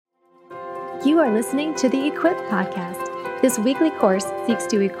You are listening to the Equip Podcast. This weekly course seeks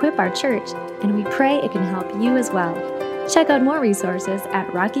to equip our church, and we pray it can help you as well. Check out more resources at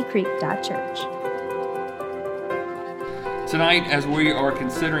rockycreek.church. Tonight, as we are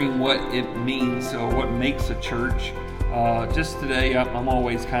considering what it means or what makes a church, just today, I'm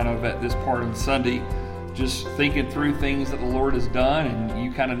always kind of at this part on Sunday, just thinking through things that the Lord has done, and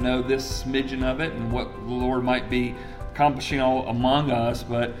you kind of know this smidgen of it and what the Lord might be accomplishing all among us.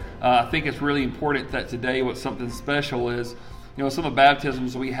 But I think it's really important that today what's something special is, some of the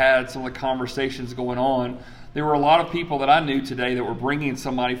baptisms we had, some of the conversations going on, there were a lot of people that I knew today that were bringing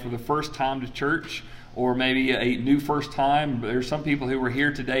somebody for the first time to church, or maybe a new first time. There's some people who were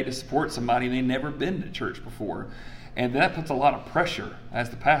here today to support somebody and they've never been to church before. And that puts a lot of pressure as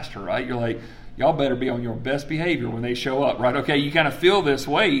the pastor, right? You're like, y'all better be on your best behavior when they show up, right? Okay, you kind of feel this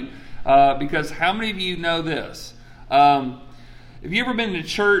weight because how many of you know this? Have you ever been to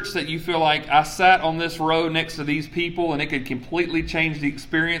church that you feel like, I sat on this row next to these people and it could completely change the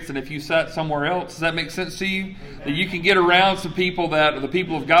experience, and if you sat somewhere else, does that make sense to you? That you can get around some people that are the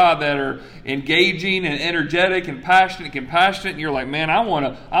people of God that are engaging and energetic and passionate and compassionate, and you're like, man, I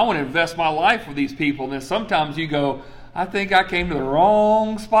want to invest my life with these people. And then sometimes you go, I think I came to the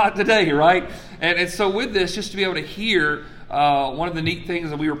wrong spot today, right? And so with this, just to be able to hear, one of the neat things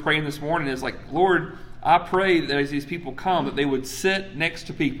that we were praying this morning is like, Lord, I pray that as these people come, that they would sit next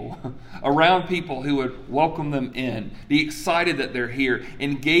to people, around people who would welcome them in, be excited that they're here,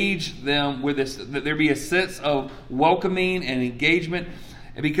 engage them with this, that there be a sense of welcoming and engagement,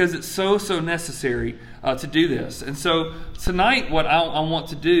 because it's so necessary to do this. And so tonight, what I want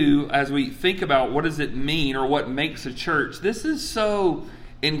to do as we think about what does it mean or what makes a church, this is so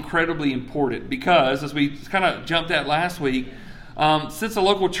incredibly important, because as we kind of jumped at last week, since a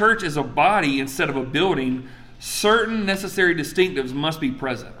local church is a body instead of a building, certain necessary distinctives must be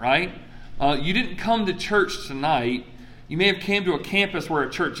present, right? You didn't come to church tonight. You may have came to a campus where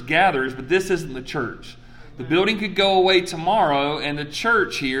a church gathers, but this isn't the church. The building could go away tomorrow, and the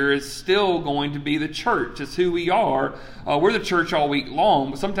church here is still going to be the church. It's who we are. We're the church all week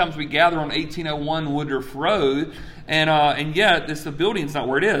long, but sometimes we gather on 1801 Woodruff Road, and yet the building's not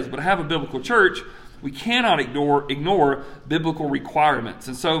where it is. But to have a biblical church, we cannot ignore biblical requirements.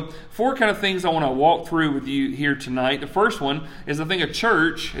 And so 4 kind of things I want to walk through with you here tonight. The first one is, I think a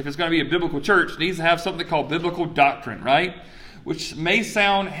church, if it's going to be a biblical church, needs to have something called biblical doctrine, right? Which may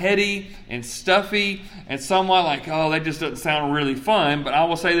sound heady and stuffy and somewhat like, oh, that just doesn't sound really fun. But I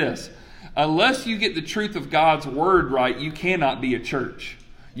will say this, unless you get the truth of God's word right, you cannot be a church.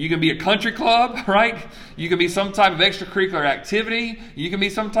 You can be a country club, right? You can be some type of extracurricular activity. You can be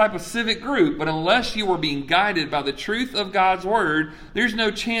some type of civic group. But unless you are being guided by the truth of God's word, there's no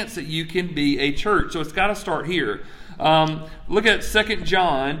chance that you can be a church. So it's got to start here. Look at 2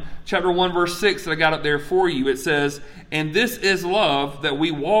 John chapter 1, verse 6 that I got up there for you. It says, and this is love, that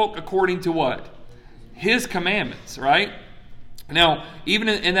we walk according to what? His commandments, right? Now, even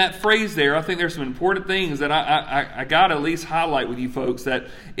in that phrase there, I think there's some important things that I got to at least highlight with you folks, that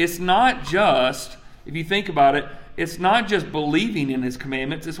it's not just, if you think about it, it's not just believing in His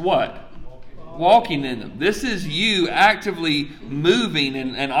commandments, it's what? Walking in them. This is you actively moving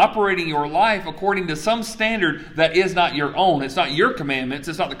and operating your life according to some standard that is not your own. It's not your commandments.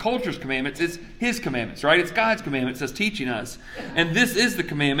 It's not the culture's commandments. It's His commandments, right? It's God's commandments that's teaching us. And this is the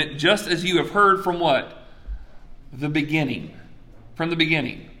commandment, just as you have heard from what? The beginning. From the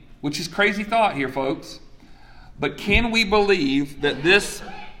beginning, which is crazy thought here, folks. But can we believe that this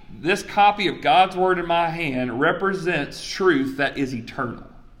copy of God's word in my hand represents truth that is eternal,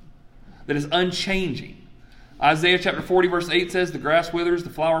 that is unchanging? Isaiah chapter 40 verse 8 says, the grass withers,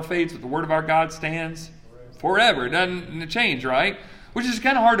 the flower fades, but the word of our God stands forever. It doesn't change, right? Which is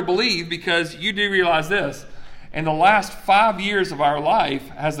kind of hard to believe, because you do realize this. In the last 5 years of our life,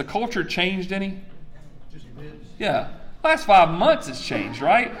 has the culture changed any? Yeah. Last 5 months it's changed,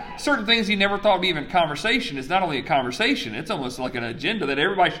 right? Certain things you never thought would be even conversation. It's not only a conversation, it's almost like an agenda that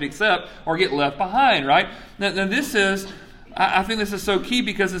everybody should accept or get left behind, right? Now this is, I think this is so key,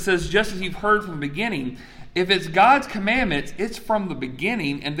 because it says, just as you've heard from the beginning. If it's God's commandments, it's from the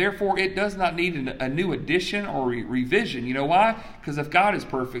beginning, and therefore it does not need a new addition or revision. You know why? Because if God is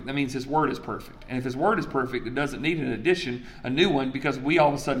perfect, that means His word is perfect. And if His word is perfect, it doesn't need an addition, a new one, because we all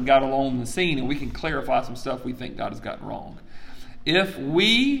of a sudden got along the scene and we can clarify some stuff we think God has gotten wrong. If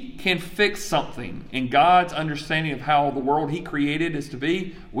we can fix something in God's understanding of how the world He created is to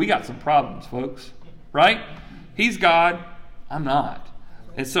be, we got some problems, folks. Right? He's God, I'm not.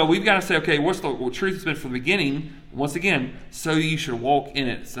 And so we've got to say, okay, what's the truth that's been from the beginning? Once again, so you should walk in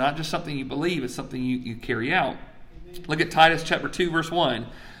it. It's not just something you believe, it's something you carry out. Look at Titus chapter 2, verse 1.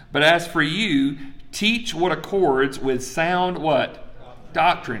 But as for you, teach what accords with sound what?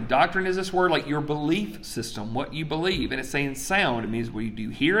 Doctrine. Doctrine is this word like your belief system, what you believe. And it's saying sound. It means when you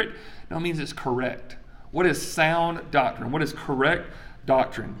hear it. No, it means it's correct. What is sound doctrine? What is correct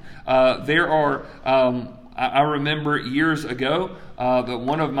doctrine? I remember years ago that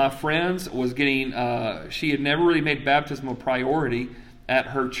one of my friends was getting, she had never really made baptism a priority at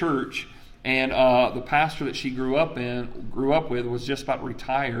her church. And the pastor that she grew up with was just about to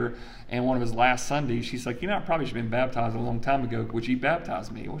retire. And one of his last Sundays, she's like, I probably should have been baptized a long time ago. Would you baptize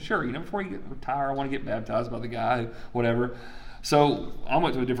me? Well, sure. Before you retire, I want to get baptized by the guy, whatever. So I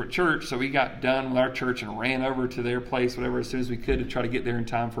went to a different church. So we got done with our church and ran over to their place, whatever, as soon as we could to try to get there in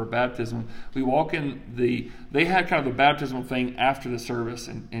time for a baptism. We walk in they had kind of the baptismal thing after the service.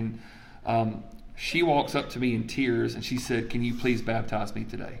 And she walks up to me in tears and she said, "Can you please baptize me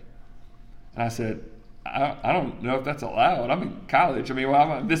today?" And I said, I don't know if that's allowed. I'm in college.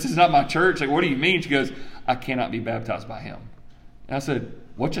 This is not my church. Like, what do you mean? She goes, "I cannot be baptized by him." And I said,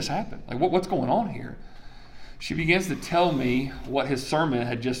 "What just happened? Like, what's going on here?" She begins to tell me what his sermon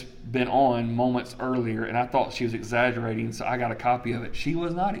had just been on moments earlier, and I thought she was exaggerating, so I got a copy of it. She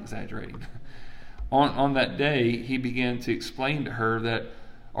was not exaggerating. On that day, he began to explain to her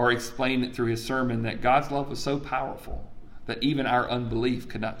explain it through his sermon, that God's love was so powerful that even our unbelief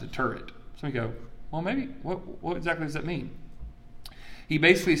could not deter it. So we go, well, maybe, what exactly does that mean? He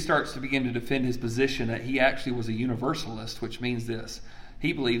basically starts to begin to defend his position that he actually was a universalist, which means this.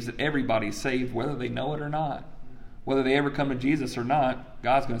 He believes that everybody's saved whether they know it or not. Whether they ever come to Jesus or not,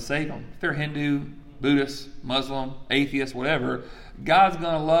 God's going to save them. If they're Hindu, Buddhist, Muslim, atheist, whatever, God's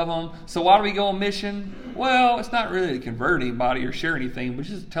going to love them. So why do we go on mission? Well, it's not really to convert anybody or share anything, but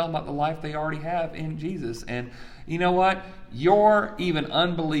just to tell them about the life they already have in Jesus. And you know what? Your even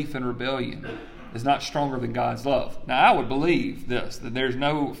unbelief and rebellion is not stronger than God's love. Now, I would believe this, that there's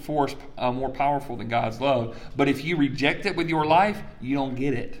no force more powerful than God's love. But if you reject it with your life, you don't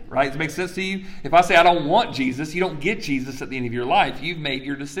get it, right? Does it make sense to you? If I say I don't want Jesus, you don't get Jesus at the end of your life. You've made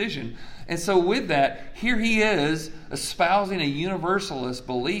your decision. And so with that, here he is espousing a universalist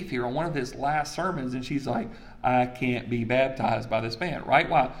belief here on one of his last sermons. And she's like, I can't be baptized by this man, right?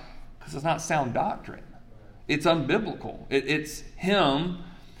 Why? Because it's not sound doctrine. It's unbiblical. It's him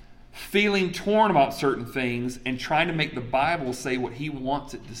feeling torn about certain things and trying to make the Bible say what he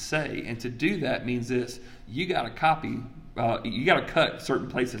wants it to say. And to do that means this: you got to cut certain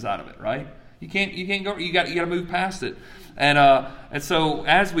places out of it, right? You can't go. You got to move past it. And so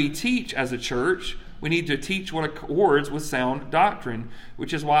as we teach as a church, we need to teach what accords with sound doctrine,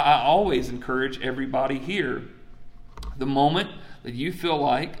 which is why I always encourage everybody here. The moment that you feel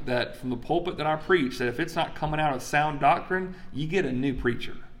like that from the pulpit that I preach, that if it's not coming out of sound doctrine, you get a new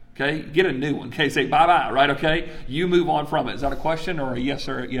preacher. Okay, get a new one. Okay, say bye-bye, right? Okay, you move on from it. Is that a question or a yes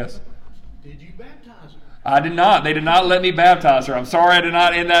or a yes? Did you baptize her? I did not. They did not let me baptize her. I'm sorry I did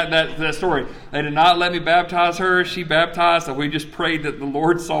not end that story. They did not let me baptize her. She baptized, and we just prayed that the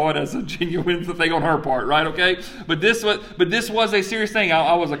Lord saw it as a genuine thing on her part, right? Okay, but this was a serious thing.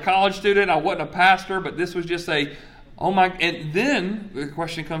 I was a college student. I wasn't a pastor, but this was just oh my. And then the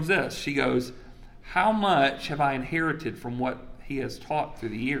question comes this. She goes, how much have I inherited from what he has taught through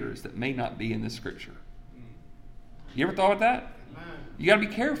the years that may not be in this scripture? You ever thought of that? You got to be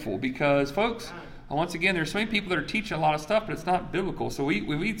careful because, folks, once again, there's so many people that are teaching a lot of stuff, but it's not biblical. So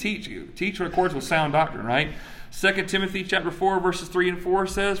we teach what accords with sound doctrine, right? 2 Timothy chapter 4, verses 3 and 4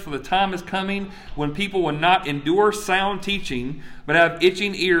 says, "For the time is coming when people will not endure sound teaching, but have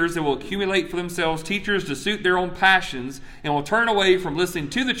itching ears that will accumulate for themselves teachers to suit their own passions, and will turn away from listening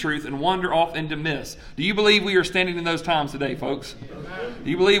to the truth and wander off into myths." Do you believe we are standing in those times today, folks?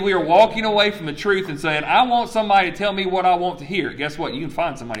 Do you believe we are walking away from the truth and saying, I want somebody to tell me what I want to hear? Guess what? You can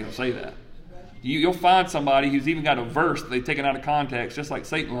find somebody who will say that. You'll find somebody who's even got a verse that they've taken out of context, just like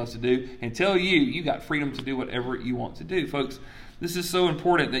Satan loves to do, and tell you got freedom to do whatever you want to do. Folks, this is so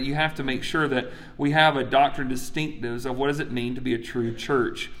important that you have to make sure that we have a doctrine distinctives of what does it mean to be a true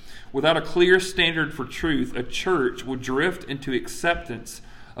church. Without a clear standard for truth, a church will drift into acceptance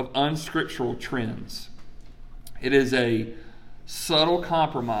of unscriptural trends. It is a subtle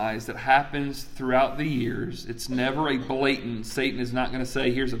compromise that happens throughout the years. It's never a blatant. Satan is not going to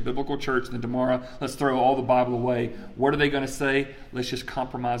say, here's a biblical church, and then tomorrow let's throw all the Bible away. What are they going to say? Let's just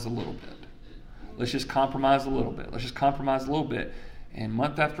compromise a little bit. Let's just compromise a little bit. Let's just compromise a little bit. And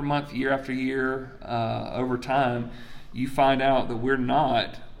month after month, year after year, over time, you find out that we're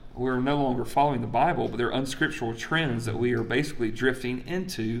no longer following the Bible, but they're unscriptural trends that we are basically drifting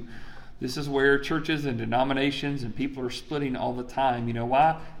into. This is where churches and denominations and people are splitting all the time. You know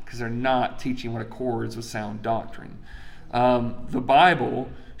why? Because they're not teaching what accords with sound doctrine. The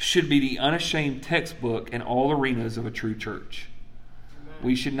Bible should be the unashamed textbook in all arenas of a true church.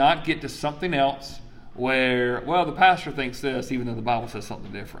 We should not get to something else where, well, the pastor thinks this, even though the Bible says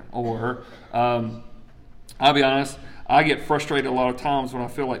something different. Or, I'll be honest, I get frustrated a lot of times when I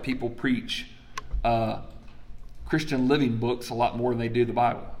feel like people preach Christian living books a lot more than they do the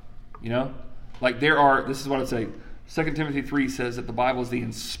Bible. You know? Like this is what I'd say, 2 Timothy 3 says that the Bible is the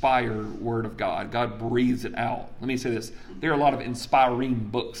inspired Word of God. God breathes it out. Let me say this. There are a lot of inspiring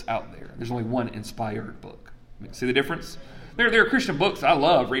books out there. There's only one inspired book. See the difference? There are Christian books I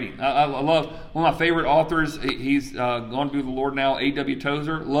love reading. I love one of my favorite authors. He's gone to be with the Lord now, A.W.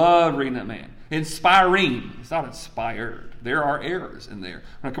 Tozer. Love reading that man. Inspiring. It's not inspired. There are errors in there.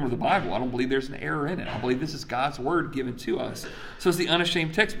 When I come to the Bible, I don't believe there's an error in it. I believe this is God's Word given to us. So it's the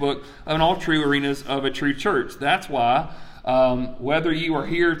unashamed textbook of all true arenas of a true church. That's why whether you are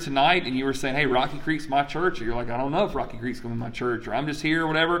here tonight and you were saying, hey, Rocky Creek's my church, or you're like, I don't know if Rocky Creek's going to be my church, or I'm just here or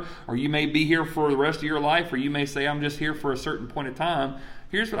whatever, or you may be here for the rest of your life, or you may say, I'm just here for a certain point of time.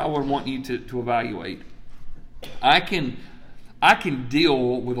 Here's what I would want you to evaluate. I can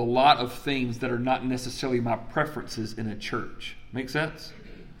deal with a lot of things that are not necessarily my preferences in a church. Make sense?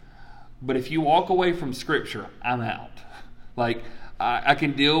 But if you walk away from Scripture, I'm out. Like, I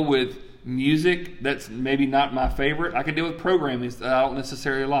can deal with music that's maybe not my favorite. I can deal with programming that I don't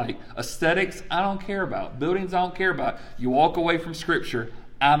necessarily like. Aesthetics, I don't care about. Buildings, I don't care about. You walk away from Scripture,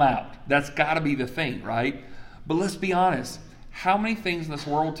 I'm out. That's got to be the thing, right? But let's be honest. How many things in this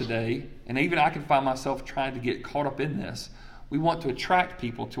world today, and even I can find myself trying to get caught up in this, we want to attract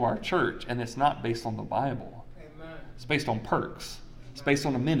people to our church, and it's not based on the Bible. Amen. It's based on perks. It's based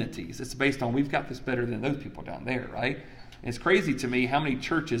on amenities. It's based on, we've got this better than those people down there, right? And it's crazy to me how many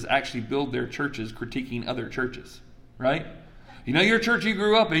churches actually build their churches critiquing other churches, right? You know, your church you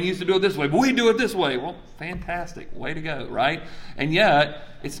grew up in used to do it this way, but we do it this way. Well, fantastic. Way to go, right? And yet,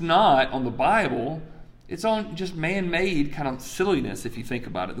 it's not on the Bible. It's on just man-made kind of silliness if you think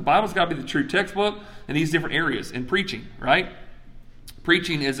about it. The Bible's got to be the true textbook in these different areas. In preaching, right?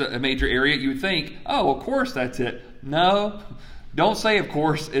 Preaching is a major area. You would think, oh, of course that's it. No, don't say of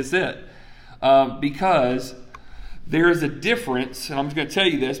course it's it. Because there is a difference, and I'm just going to tell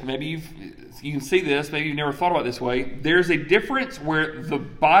you this. Maybe you can see this. Maybe you've never thought about it this way. There's a difference where the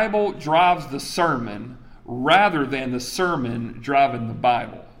Bible drives the sermon rather than the sermon driving the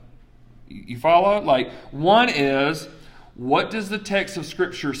Bible. You follow? Like, one is, what does the text of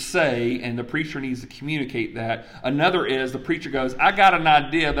Scripture say? And the preacher needs to communicate that. Another is, the preacher goes, I got an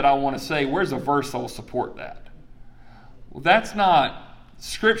idea that I want to say. Where's a verse that will support that? Well, that's not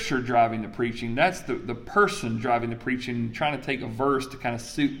Scripture driving the preaching. That's the person driving the preaching, trying to take a verse to kind of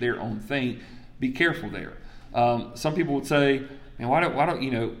suit their own thing. Be careful there. Some people would say, man, why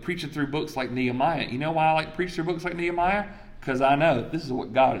don't preaching through books like Nehemiah? You know why I like to preach through books like Nehemiah? Because I know this is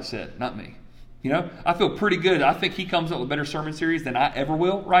what God has said, not me. You know, I feel pretty good. I think he comes up with a better sermon series than I ever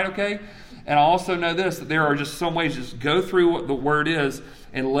will, right? Okay? And I also know this, that there are just some ways to just go through what the Word is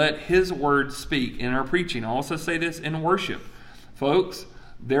and let His Word speak in our preaching. I also say this in worship. Folks,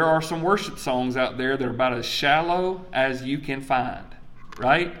 there are some worship songs out there that are about as shallow as you can find,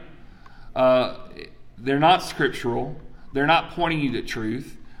 right? They're not scriptural. They're not pointing you to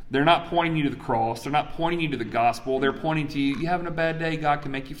truth. They're not pointing you to the cross. They're not pointing you to the gospel. They're pointing to you having a bad day, God can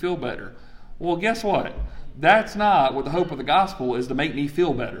make you feel better. Well, guess what? That's not what the hope of the gospel is, to make me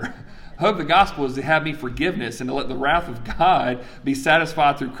feel better. The hope of the gospel is to have me forgiveness and to let the wrath of God be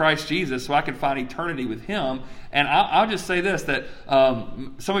satisfied through Christ Jesus so I can find eternity with Him. And I'll just say this, that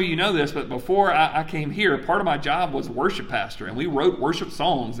some of you know this, but before I came here, part of my job was worship pastor. And we wrote worship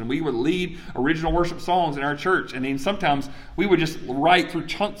songs, and we would lead original worship songs in our church. And then sometimes we would just write through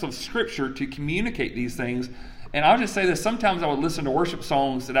chunks of Scripture to communicate these things. And I'll just say this, sometimes I would listen to worship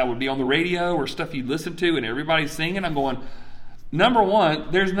songs that I would be on the radio or stuff you'd listen to and everybody's singing. I'm going, number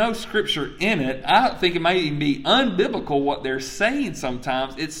one, there's no Scripture in it. I think it might even be unbiblical what they're saying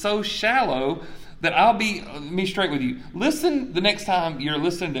sometimes. It's so shallow that let me straight with you. Listen the next time you're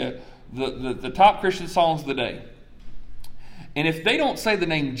listening to the top Christian songs of the day. And if they don't say the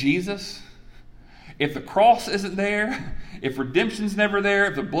name Jesus, if the cross isn't there, if redemption's never there,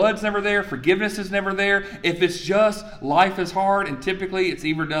 if the blood's never there, forgiveness is never there, if it's just life is hard, and typically it's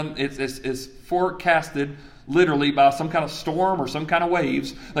either done, it's forecasted literally by some kind of storm or some kind of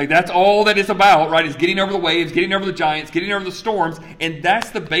waves. Like that's all that it's about, right? Is getting over the waves, getting over the giants, getting over the storms, and that's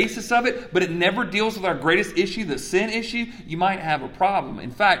the basis of it, but it never deals with our greatest issue, the sin issue. You might have a problem.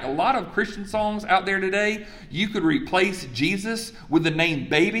 In fact, a lot of Christian songs out there today, you could replace Jesus with the name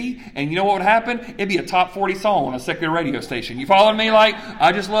baby, and you know what would happen? It'd be a top 40 song on a secular radio station. You following me? Like,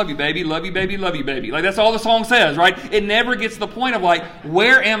 I just love you, baby, love you, baby, love you, baby. Like that's all the song says, right? It never gets to the point of like,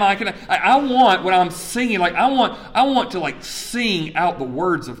 where am I? I want, when I'm singing, like I want to like sing out the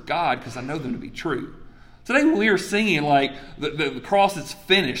words of God because I know them to be true. Today when we are singing like the cross is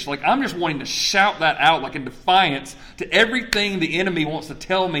finished, like I'm just wanting to shout that out like in defiance to everything the enemy wants to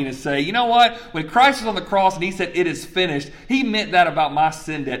tell me to say, you know what? When Christ was on the cross and he said it is finished, he meant that about my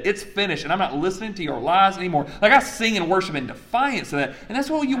sin debt. It's finished and I'm not listening to your lies anymore. Like I sing and worship in defiance of that. And that's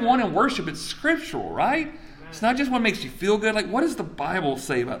what you want in worship. It's scriptural, right? It's not just what makes you feel good. Like, what does the Bible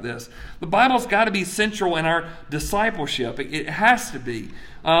say about this? The Bible's got to be central in our discipleship. It has to be.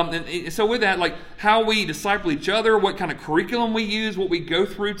 And so with that, like how we disciple each other, what kind of curriculum we use, what we go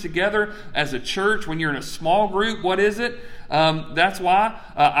through together as a church when you're in a small group, what is it? That's why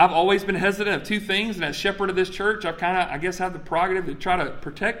I've always been hesitant of two things. And as shepherd of this church, I've kind of, I guess, have the prerogative to try to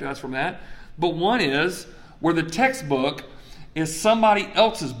protect us from that. But one is where the textbook is somebody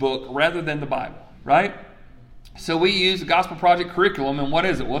else's book rather than the Bible, right? So we use the Gospel Project curriculum, and what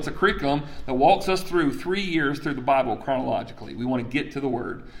is it? Well, it's a curriculum that walks us through 3 years through the Bible chronologically. We want to get to the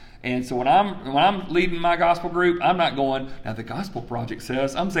Word. And so when I'm leading my gospel group, I'm not going, now the Gospel Project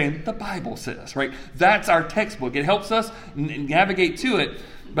says, I'm saying the Bible says, right? That's our textbook. It helps us navigate to it.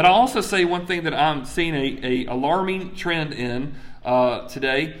 But I also say one thing that I'm seeing a alarming trend in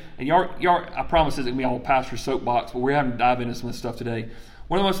today, and y'all, I promise this isn't going to be all pastor soapbox, but we're having to dive into some of this stuff today.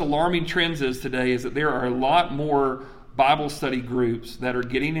 One of the most alarming trends today is that there are a lot more Bible study groups that are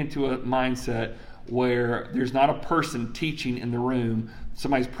getting into a mindset where there's not a person teaching in the room,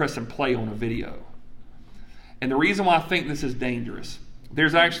 somebody's pressing play on a video. And the reason why I think this is dangerous,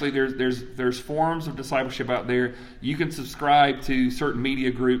 there's forms of discipleship out there. You can subscribe to certain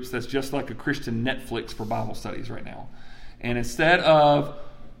media groups that's just like a Christian Netflix for Bible studies right now. And instead of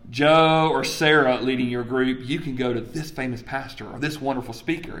Joe or Sarah leading your group, you can go to this famous pastor or this wonderful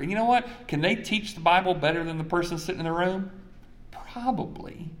speaker. And you know what? Can they teach the Bible better than the person sitting in the room?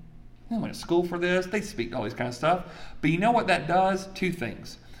 Probably. They went to school for this. They speak all this kind of stuff. But you know what that does? Two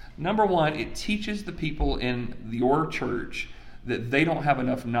things. Number one, it teaches the people in your church that they don't have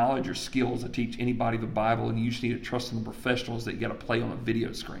enough knowledge or skills to teach anybody the Bible, and you just need to trust in the professionals that you got to play on a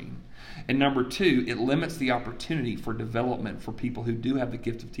video screen. And number two, it limits the opportunity for development for people who do have the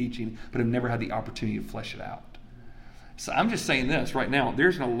gift of teaching but have never had the opportunity to flesh it out. So I'm just saying this right now.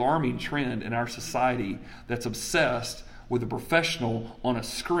 There's an alarming trend in our society that's obsessed with a professional on a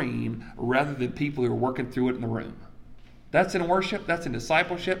screen rather than people who are working through it in the room. That's in worship, that's in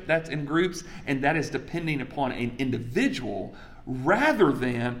discipleship, that's in groups, and that is depending upon an individual rather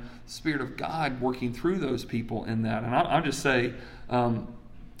than the Spirit of God working through those people in that. And I'll just say,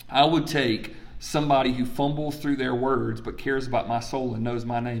 I would take somebody who fumbles through their words but cares about my soul and knows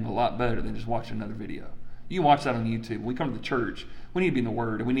my name a lot better than just watching another video. You can watch that on YouTube. When we come to the church, we need to be in the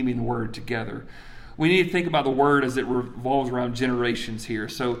Word, and we need to be in the Word together. We need to think about the Word as it revolves around generations here.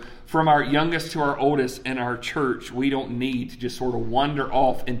 So from our youngest to our oldest in our church, we don't need to just sort of wander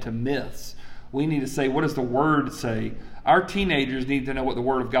off into myths. We need to say, what does the Word say? Our teenagers need to know what the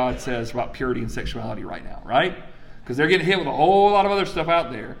Word of God says about purity and sexuality right now, right? Because they're getting hit with a whole lot of other stuff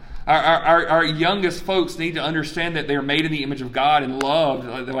out there. Our youngest folks need to understand that they're made in the image of God and loved.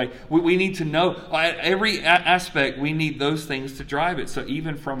 We need to know every aspect. We need those things to drive it. So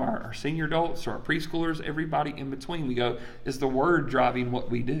even from our senior adults or our preschoolers, everybody in between, we go, is the Word driving what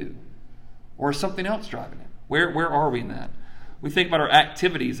we do? Or is something else driving it? Where are we in that? We think about our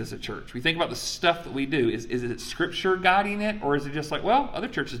activities as a church. We think about the stuff that we do. Is it Scripture guiding it? Or is it just like, well, other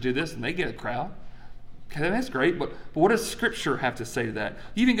churches do this and they get a crowd? Okay, that's great, but what does Scripture have to say to that?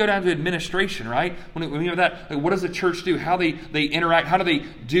 You even go down to administration, right? When you have that, like, what does the church do? How they interact? How do they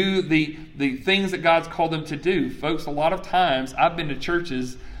do the things that God's called them to do? Folks, a lot of times I've been to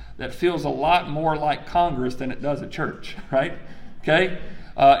churches that feels a lot more like Congress than it does a church, right? Okay?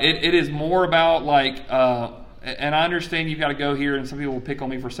 It is more about like, and I understand you've got to go here, and some people will pick on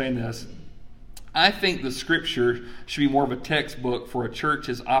me for saying this. I think the Scripture should be more of a textbook for a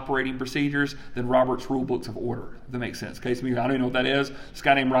church's operating procedures than Robert's Rule Books of Order. If that makes sense. Okay, so I don't even know what that is. This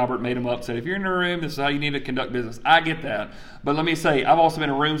guy named Robert made them up, said, if you're in a room, this is how you need to conduct business. I get that. But let me say, I've also been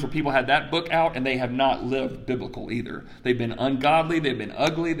in rooms where people had that book out and they have not lived biblical either. They've been ungodly, they've been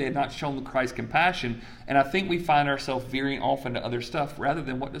ugly, they have not shown Christ's compassion. And I think we find ourselves veering off into other stuff rather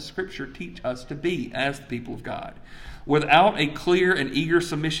than what does Scripture teach us to be as the people of God. Without a clear and eager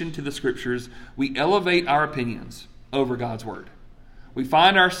submission to the Scriptures, we elevate our opinions over God's Word. We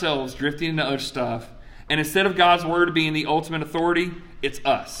find ourselves drifting into other stuff, and instead of God's Word being the ultimate authority, it's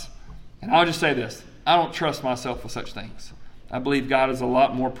us. And I'll just say this, I don't trust myself with such things. I believe God is a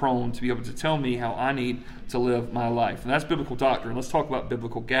lot more prone to be able to tell me how I need to live my life. And that's biblical doctrine. Let's talk about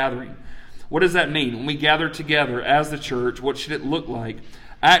biblical gathering. What does that mean? When we gather together as the church, what should it look like?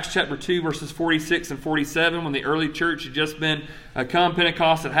 Acts chapter 2, verses 46 and 47, when the early church had just been come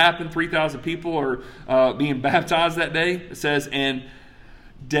Pentecost had happened, 3,000 people are being baptized that day. It says, and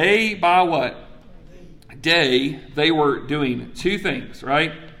day by what? Day, they were doing two things,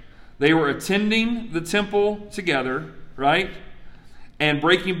 right? They were attending the temple together, right? And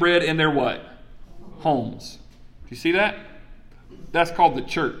breaking bread in their what? Homes. Do you see that? That's called the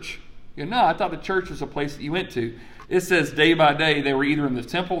church. You go, no, I thought the church was a place that you went to. It says day by day they were either in the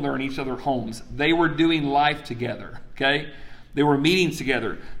temple or in each other's homes. They were doing life together, okay? They were meeting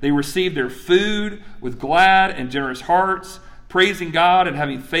together. They received their food with glad and generous hearts, praising God and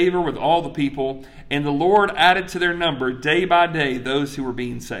having favor with all the people. And the Lord added to their number day by day those who were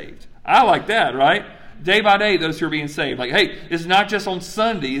being saved. I like that, right? Day by day, those who are being saved. Like, hey, it's not just on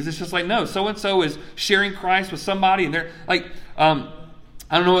Sundays. It's just like, no, so-and-so is sharing Christ with somebody. And they're like, I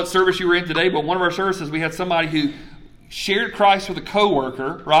don't know what service you were in today, but one of our services, we had somebody who shared Christ with a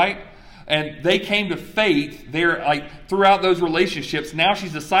coworker, right? And they came to faith there, like throughout those relationships. Now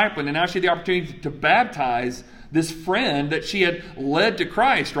she's discipling, and now she had the opportunity to baptize this friend that she had led to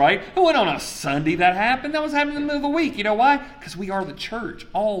Christ, right? It wasn't on a Sunday that happened. That was happening in the middle of the week. You know why? Because we are the church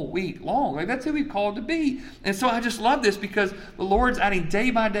all week long. Like, that's who we've called to be. And so I just love this because the Lord's adding day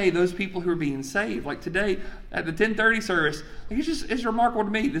by day those people who are being saved. Like today at the 10:30 service, like it's remarkable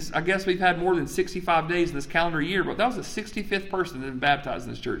to me. This, I guess we've had more than 65 days in this calendar year, but that was the 65th person that had been baptized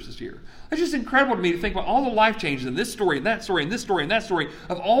in this church this year. It's just incredible to me to think about all the life changes in this story and that story and this story and that story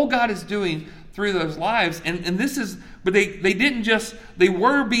of all God is doing through those lives. And this is, but they didn't just, they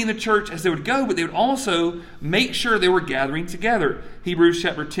were being the church as they would go, but they would also make sure they were gathering together. Hebrews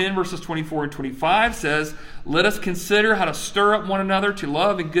chapter 10 verses 24 and 25 says, let us consider how to stir up one another to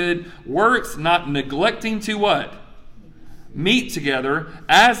love and good works, not neglecting to what? Meet together,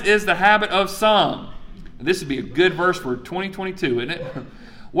 as is the habit of some. And this would be a good verse for 2022, isn't it?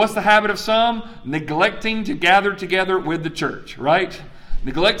 What's the habit of some? Neglecting to gather together with the church, right?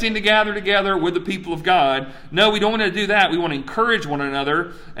 Neglecting to gather together with the people of God. No, we don't want to do that. We want to encourage one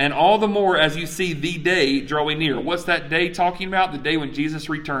another, and all the more as you see the day drawing near. What's that day talking about? The day when Jesus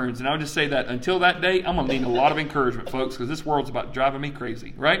returns. And I would just say that until that day, I'm going to need a lot of encouragement, folks, because this world's about driving me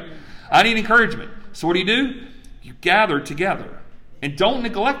crazy, right? I need encouragement. So what do? You gather together. And don't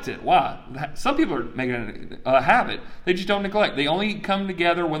neglect it. Why? Some people are making it a habit. They just don't neglect. They only come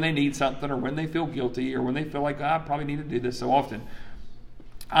together when they need something or when they feel guilty or when they feel like, I probably need to do this so often.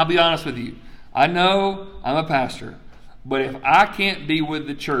 I'll be honest with you. I know I'm a pastor, but if I can't be with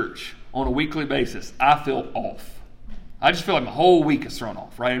the church on a weekly basis, I feel off. I just feel like my whole week is thrown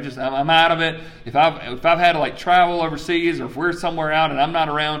off, right? I'm out of it. If I've had to like travel overseas, or if we're somewhere out and I'm not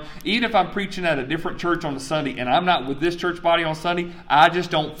around, even if I'm preaching at a different church on a Sunday and I'm not with this church body on Sunday, I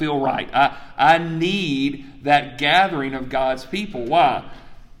just don't feel right. I need that gathering of God's people. Why?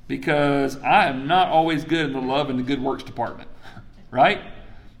 Because I am not always good in the love and the good works department, right?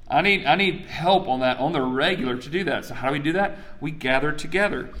 I need help on that on the regular to do that. So how do we do that? We gather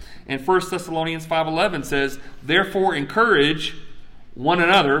together. And 1 Thessalonians 5:11 says, therefore encourage one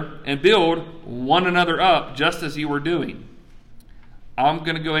another and build one another up just as you were doing. I'm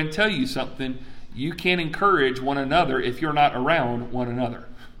going to go ahead and tell you something. You can't encourage one another if you're not around one another.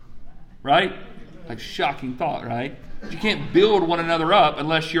 Right? Like shocking thought, right? You can't build one another up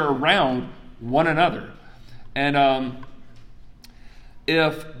unless you're around one another. And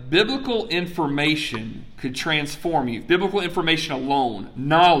if biblical information could transform you, biblical information alone,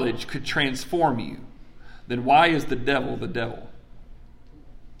 knowledge could transform you, then why is the devil the devil?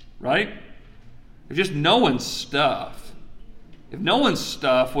 Right? If just knowing stuff, if knowing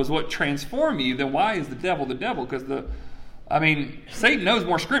stuff was what transformed you, then why is the devil the devil? Because Satan knows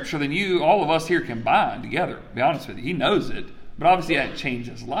more scripture than all of us here combined together, to be honest with you. He knows it, but obviously that changed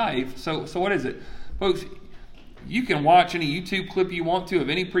his life. So what is it? Folks, You can watch any YouTube clip you want to of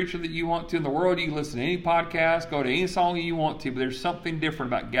any preacher that you want to in the world. You can listen to any podcast, go to any song you want to, but there's something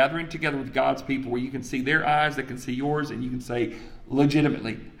different about gathering together with God's people where you can see their eyes, they can see yours, and you can say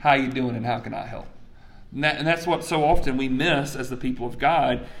legitimately, how you doing and how can I help? And that's what so often we miss as the people of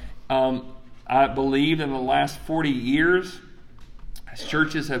God. I believe in the last 40 years, as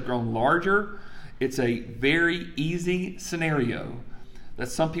churches have grown larger, it's a very easy scenario that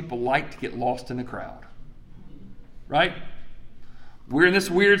some people like to get lost in the crowd. Right? We're in this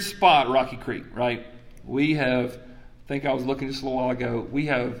weird spot, Rocky Creek, right? We have, I think I was looking just a little while ago, we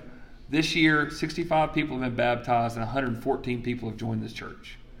have this year 65 people have been baptized and 114 people have joined this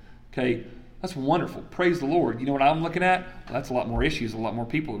church. Okay, that's wonderful. Praise the Lord. You know what I'm looking at? Well, that's a lot more issues, a lot more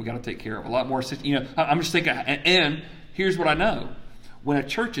people that we got to take care of, a lot more, I'm just thinking, and here's what I know. When a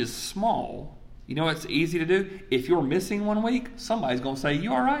church is small, you know what's easy to do? If you're missing 1 week, somebody's going to say,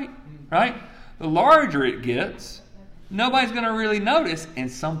 you all right? Right? The larger it gets, nobody's going to really notice,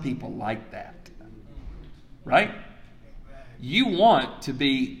 and some people like that. Right? You want to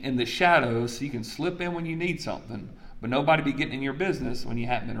be in the shadows so you can slip in when you need something, but nobody be getting in your business when you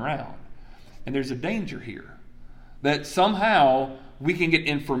haven't been around. And there's a danger here that somehow we can get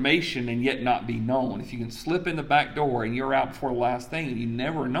information and yet not be known. If you can slip in the back door and you're out before the last thing and you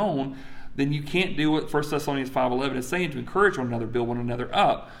never known, then you can't do what 1 Thessalonians 5:11 is saying, to encourage one another, build one another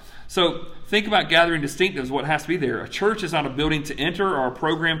up. So think about gathering distinctives, what has to be there. A church is not a building to enter or a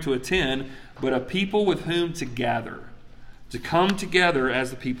program to attend, but a people with whom to gather. To come together as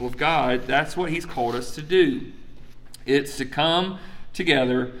the people of God, that's what He's called us to do. It's to come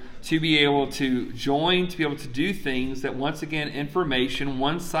together, to be able to join, to be able to do things that, once again, information,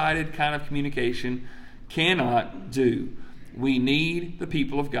 one-sided kind of communication cannot do. We need the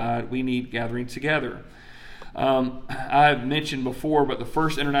people of God. We need gathering together. I've mentioned before, but the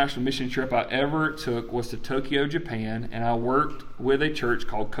first international mission trip I ever took was to Tokyo, Japan, and I worked with a church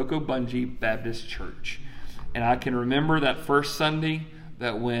called Kokobunji Baptist Church. And I can remember that first Sunday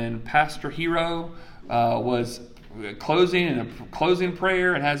that when Pastor Hiro was closing in a closing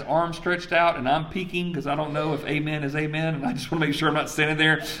prayer and has arms stretched out, and I'm peeking because I don't know if amen is amen, and I just want to make sure I'm not standing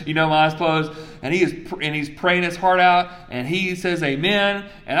there, my eyes closed, and he's praying his heart out, and he says amen,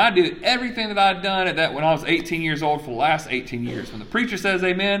 and I do everything that I'd done at that when I was 18 years old for the last 18 years. When the preacher says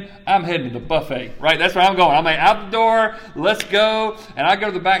amen, I'm heading to the buffet, right? That's where I'm going. I'm like, out the door, let's go, and I go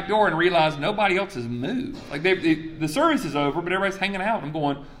to the back door and realize nobody else has moved. Like the service is over, but everybody's hanging out. I'm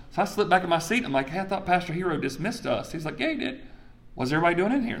going. So I slipped back in my seat. I'm like, hey, I thought Pastor Hiro dismissed us. He's like, yeah, he did. What's everybody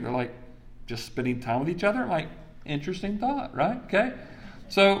doing in here? They're like, just spending time with each other. I'm like, interesting thought, right? Okay.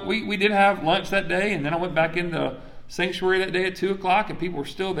 So we did have lunch that day, and then I went back in the sanctuary that day at 2 o'clock, and people were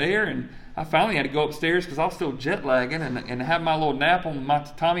still there, and I finally had to go upstairs because I was still jet lagging and have my little nap on my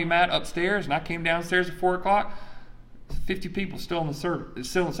tatami mat upstairs, and I came downstairs at 4 o'clock. 50 people still in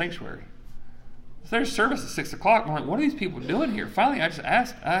the sanctuary. So there's service at 6 o'clock. I'm like, what are these people doing here? Finally, I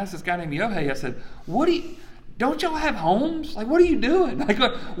asked this guy named Yohei. I said, don't y'all have homes? Like, what are you doing? Like,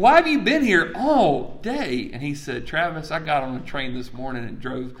 why have you been here all day? And he said, Travis, I got on a train this morning and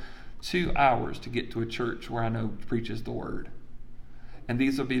drove 2 hours to get to a church where I know preaches the word. And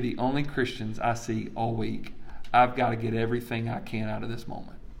these will be the only Christians I see all week. I've got to get everything I can out of this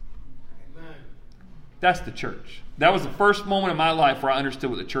moment. Amen. That's the church. That was the first moment in my life where I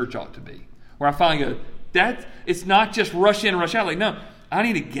understood what the church ought to be. Where I finally go, it's not just rush in and rush out. Like, no, I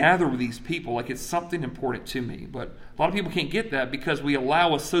need to gather with these people. Like, it's something important to me. But a lot of people can't get that because we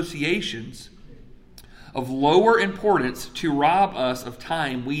allow associations of lower importance to rob us of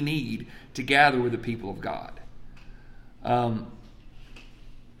time we need to gather with the people of God.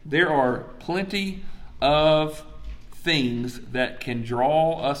 There are plenty of things that can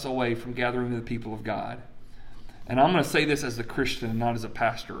draw us away from gathering with the people of God. And I'm going to say this as a Christian and not as a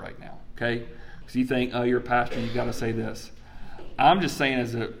pastor right now. Okay? Because you think, oh, you're a pastor, you've got to say this. I'm just saying,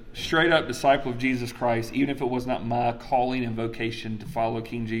 as a straight up disciple of Jesus Christ, even if it was not my calling and vocation to follow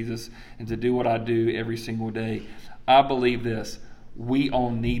King Jesus and to do what I do every single day, I believe this. We all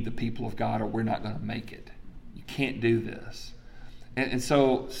need the people of God or we're not going to make it. You can't do this. And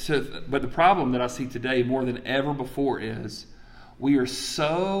so, but the problem that I see today more than ever before is we are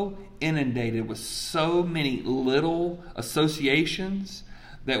so inundated with so many little associations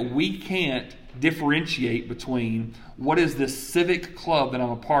that we can't differentiate between what is this civic club that I'm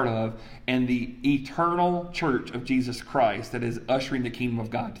a part of and the eternal church of Jesus Christ that is ushering the kingdom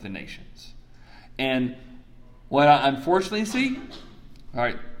of God to the nations. And what I unfortunately see, all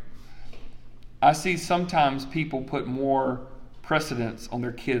right, I see sometimes people put more precedence on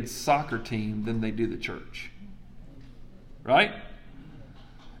their kids' soccer team than they do the church. Right?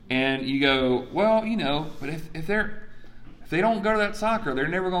 And you go, well, but if they don't go to that soccer, they're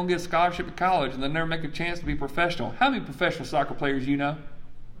never going to get a scholarship at college, and they'll never make a chance to be professional. How many professional soccer players you know?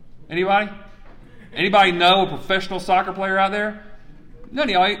 Anybody? Anybody know a professional soccer player out there? None of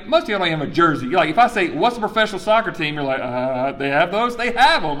y'all. Most of y'all don't have a jersey. You're like, if I say, what's a professional soccer team? You're like, they have those? They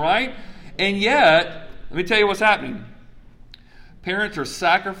have them, right? And yet, let me tell you what's happening. Parents are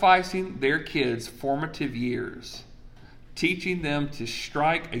sacrificing their kids' formative years, teaching them to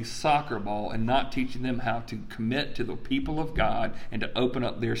strike a soccer ball and not teaching them how to commit to the people of God and to open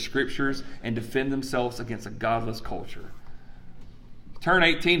up their scriptures and defend themselves against a godless culture. Turn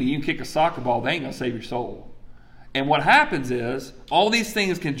 18 and you can kick a soccer ball, they ain't going to save your soul. And what happens is, all these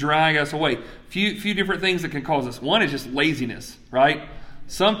things can drag us away. Few different things that can cause us. One is just laziness, right?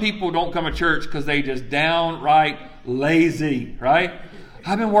 Some people don't come to church because they just downright lazy, right?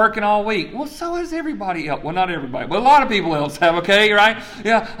 I've been working all week. Well, so has everybody else. Well, not everybody, but a lot of people else have, okay, right?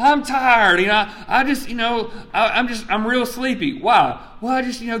 Yeah, I'm tired, I'm real sleepy. Why? Well, I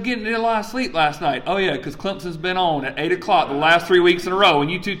just, getting a lot of sleep last night. Oh, yeah, because Clemson's been on at 8 o'clock the last 3 weeks in a row,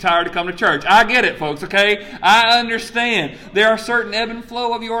 and you too tired to come to church. I get it, folks, okay? I understand. There are certain ebb and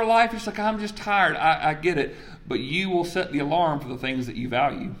flow of your life. It's like, I'm just tired. I get it. But you will set the alarm for the things that you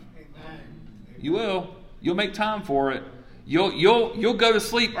value. You will. You'll make time for it. You'll go to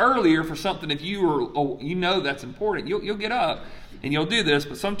sleep earlier for something if that's important. You'll get up and you'll do this.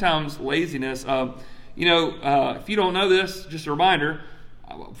 But sometimes laziness. If you don't know this, just a reminder.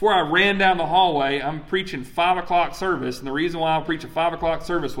 Before I ran down the hallway, I'm preaching 5 o'clock service, and the reason why I preach a 5 o'clock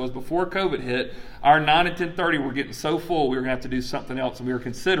service was before COVID hit, our 9 and 10:30 were getting so full we were going to have to do something else, and we were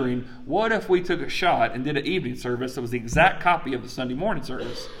considering what if we took a shot and did an evening service that was the exact copy of the Sunday morning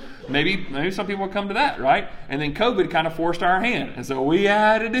service. Maybe some people would come to that, right? And then COVID kind of forced our hand, and so we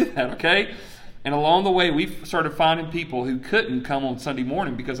had to do that, okay? And along the way, we started finding people who couldn't come on Sunday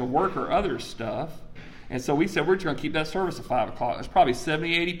morning because of work or other stuff. And so we said, we're just going to keep that service at 5 o'clock. There's probably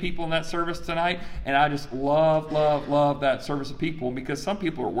 70, 80 people in that service tonight. And I just love that service of people, because some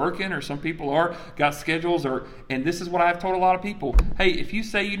people are working, or some people got schedules. And this is what I've told a lot of people. Hey, if you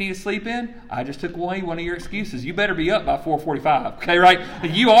say you need to sleep in, I just took away one of your excuses. You better be up by 4:45. Okay, right?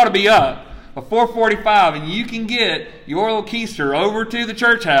 You ought to be up by 4:45, and you can get your little keister over to the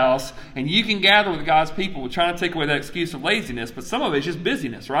church house, and you can gather with God's people. We're trying to take away that excuse of laziness. But some of it's just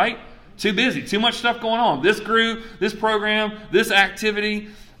busyness, right? Too busy, too much stuff going on. This group, this program, this activity.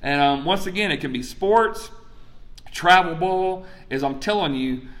 And once again, it can be sports, travel ball. As I'm telling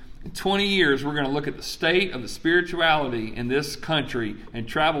you, in 20 years, we're going to look at the state of the spirituality in this country, and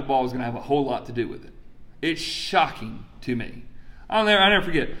travel ball is going to have a whole lot to do with it. It's shocking to me. I'll never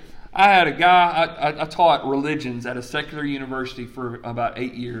forget. I had a guy, I taught religions at a secular university for about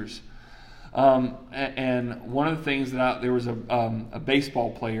 8 years. And one of the things there was a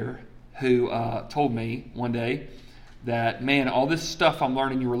baseball player who told me one day that, man, all this stuff I'm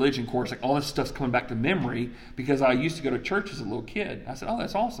learning in your religion course, like all this stuff's coming back to memory because I used to go to church as a little kid. I said, oh,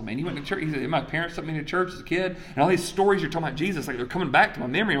 that's awesome, man. You went to church. He said, my parents took me to church as a kid, and all these stories you're talking about Jesus, like they're coming back to my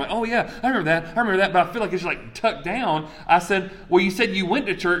memory. I'm like, oh, yeah, I remember that, but I feel like it's just like tucked down. I said, well, you said you went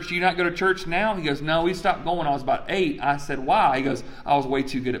to church. Do you not go to church now? He goes, no, we stopped going when I was about 8. I said, why? He goes, I was way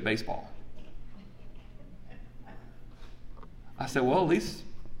too good at baseball. I said, well, at least...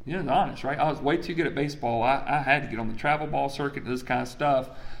 it's honest, right? I was way too good at baseball. I had to get on the travel ball circuit and this kind of stuff.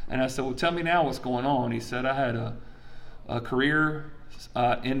 And I said, well, tell me now what's going on. He said, I had a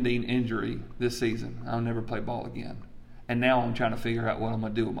career-ending injury this season. I'll never play ball again. And now I'm trying to figure out what I'm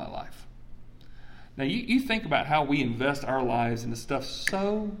going to do with my life. Now, you think about how we invest our lives in the stuff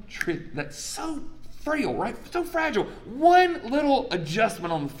that's so frail, right? So fragile. One little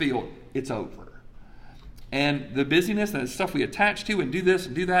adjustment on the field, it's over. And the busyness and the stuff we attach to and do this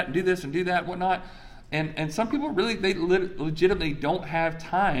and do that and do this and do that and whatnot. And some people really, they legitimately don't have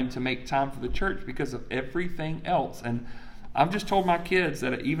time to make time for the church because of everything else. And I've just told my kids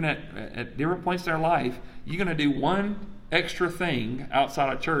that even at different points in their life, you're going to do one extra thing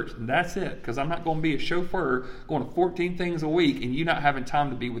outside of church, and that's it. Because I'm not going to be a chauffeur going to 14 things a week and you not having time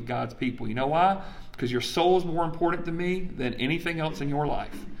to be with God's people. You know why? Because your soul is more important to me than anything else in your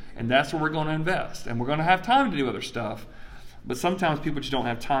life. And that's where we're going to invest. And we're going to have time to do other stuff. But sometimes people just don't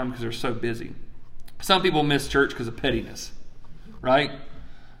have time because they're so busy. Some people miss church because of pettiness, right?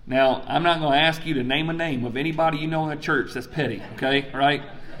 Now, I'm not going to ask you to name a name of anybody you know in the church that's petty, okay? Right?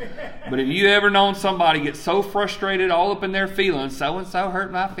 But have you ever known somebody get so frustrated, all up in their feelings, so-and-so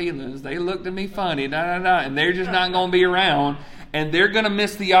hurt my feelings, they looked at me funny, and they're just not going to be around, and they're going to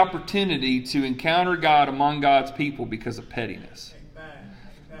miss the opportunity to encounter God among God's people because of pettiness.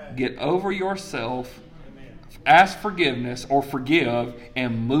 Get over yourself. ask forgiveness or forgive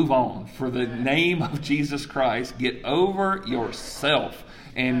and move on. For the name of Jesus Christ, get over yourself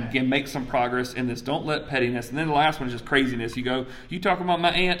and make some progress in this. Don't let pettiness. And then the last one is just craziness. You talking about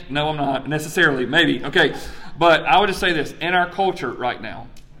my aunt? No, I'm not necessarily. Maybe. Okay. But I would just say this. In our culture right now,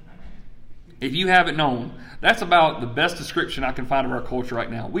 if you haven't known, that's about the best description I can find of our culture right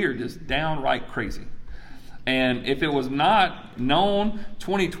now. We are just downright crazy. And if it was not known,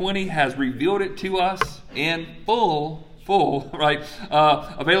 2020 has revealed it to us in full right,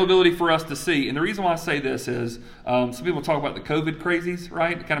 availability for us to see. And the reason why I say this is some people talk about the COVID crazies,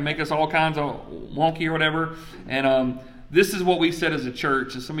 right? Kind of make us all kinds of wonky or whatever. And this is what we said as a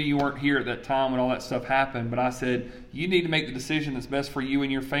church. And some of you weren't here at that time when all that stuff happened. But I said, you need to make the decision that's best for you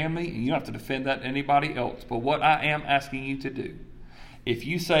and your family. And you don't have to defend that to anybody else. But what I am asking you to do, if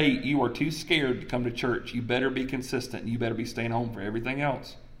you say you are too scared to come to church, you better be consistent. You better be staying home for everything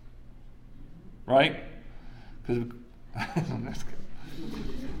else. Right? Because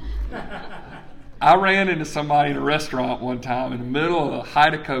I ran into somebody in a restaurant one time in the middle of the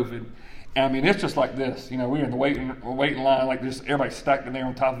height of COVID. And I mean, it's just like this. We're in the waiting line, like just everybody stacked in there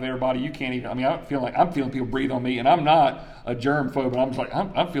on top of everybody. You can't even, I'm feeling people breathe on me, and I'm not a germ phobe, but I'm just like,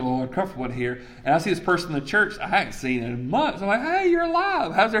 I'm feeling a little uncomfortable in here. And I see this person in the church I haven't seen in months. I'm like, hey, you're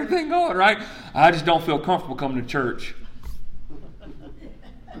alive. How's everything going, right? I just don't feel comfortable coming to church.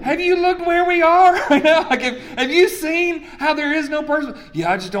 Have you looked where we are right now? Like, have you seen how there is no person?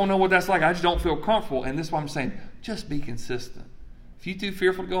 Yeah, I just don't know what that's like. I just don't feel comfortable. And this is why I'm saying, just be consistent. If you're too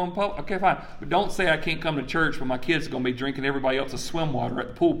fearful to go in public, okay, fine. But don't say I can't come to church when my kids are going to be drinking everybody else's swim water at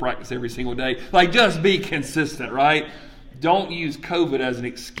the pool practice every single day. Like, just be consistent, right? Don't use COVID as an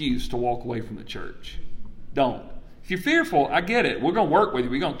excuse to walk away from the church. Don't. If you're fearful, I get it. We're going to work with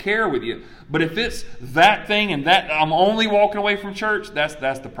you. We're going to care with you. But if it's that thing and that I'm only walking away from church, that's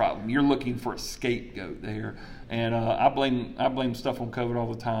the problem. You're looking for a scapegoat there. And I blame stuff on COVID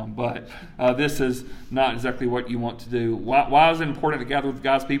all the time. But this is not exactly what you want to do. Why is it important to gather with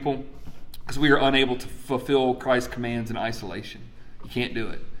God's people? Because we are unable to fulfill Christ's commands in isolation. You can't do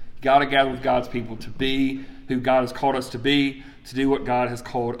it. You got to gather with God's people to be who God has called us to be, to do what God has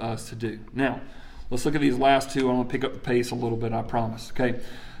called us to do. Now, let's look at these last two. I'm going to pick up the pace a little bit, I promise. Okay,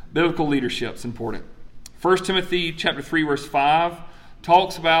 biblical leadership is important. 1 Timothy chapter 3, verse 5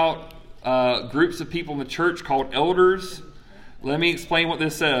 talks about groups of people in the church called elders. Let me explain what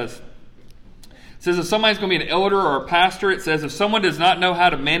this says. It says if somebody's going to be an elder or a pastor, it says if someone does not know how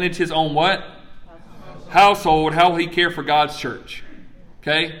to manage his own what? Household, how will he care for God's church?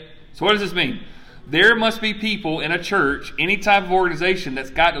 Okay, so what does this mean? There must be people in a church, any type of organization, that's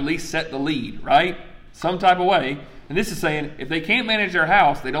got to at least set the lead, right? Some type of way. And this is saying if they can't manage their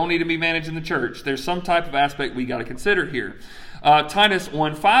house, they don't need to be managing the church. There's some type of aspect we got to consider here. Titus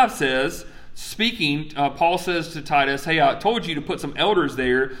 1:5 says, speaking, Paul says to Titus, hey, I told you to put some elders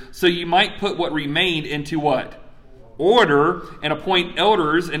there so you might put what remained into what? Order, and appoint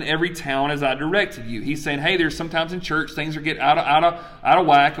elders in every town as I directed you. He's saying, hey, there's sometimes in church things are getting out of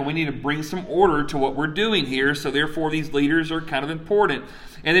whack, and we need to bring some order to what we're doing here. So therefore, these leaders are kind of important.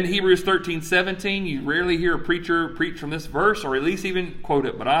 And then Hebrews 13:17, you rarely hear a preacher preach from this verse, or at least even quote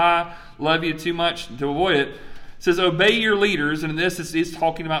it. But I love you too much to avoid it. It says, obey your leaders, and this is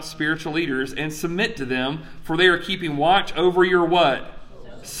talking about spiritual leaders, and submit to them, for they are keeping watch over your what?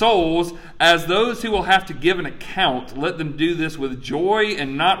 Souls, as those who will have to give an account. Let them do this with joy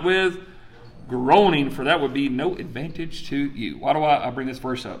and not with groaning, for that would be no advantage to you. Why do I bring this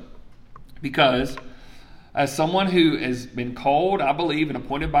verse up? Because as someone who has been called, I believe, and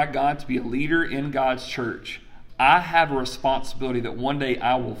appointed by God to be a leader in God's church, I have a responsibility that one day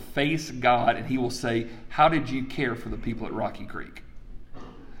I will face God and He will say, how did you care for the people at Rocky Creek?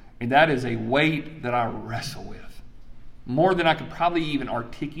 And that is a weight that I wrestle with. More than I could probably even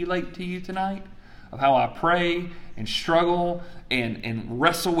articulate to you tonight, of how I pray and struggle and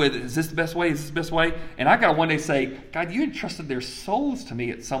wrestle with, is this the best way? Is this the best way? And I got to one day say, God, you entrusted their souls to me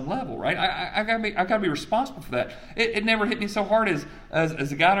at some level, right? I got to be responsible for that. It never hit me so hard as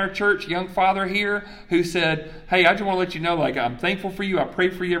a guy in our church, young father here, who said, hey, I just want to let you know, like, I'm thankful for you. I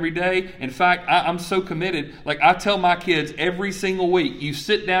pray for you every day. In fact, I'm so committed. Like, I tell my kids every single week, you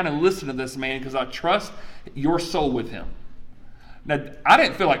sit down and listen to this man because I trust your soul with him. Now, I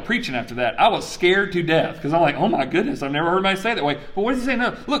didn't feel like preaching after that. I was scared to death because I'm like, oh my goodness, I've never heard anybody say it that way. But what does he say?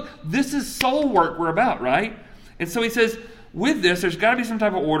 No, look, this is soul work we're about, right? And so he says, with this, there's got to be some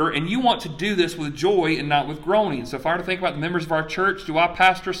type of order, and you want to do this with joy and not with groaning. So if I were to think about the members of our church, do I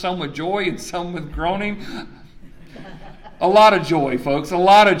pastor some with joy and some with groaning? A lot of joy, folks. A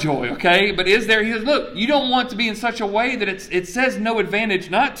lot of joy, okay? But is there, he says, look, you don't want to be in such a way that it says no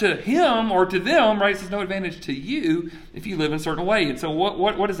advantage, not to him or to them, right? It says no advantage to you if you live in a certain way. And so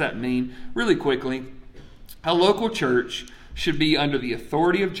what does that mean? Really quickly, a local church should be under the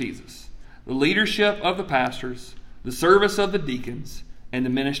authority of Jesus, the leadership of the pastors, the service of the deacons, and the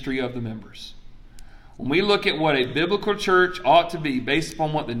ministry of the members. When we look at what a biblical church ought to be based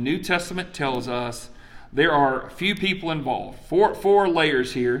upon what the New Testament tells us, there are a few people involved. Four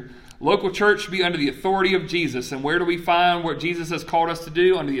layers here. Local church should be under the authority of Jesus. And where do we find what Jesus has called us to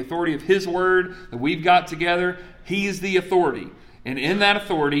do? Under the authority of His Word that we've got together. He is the authority. And in that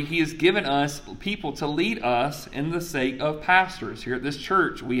authority, He has given us people to lead us in the sake of pastors. Here at this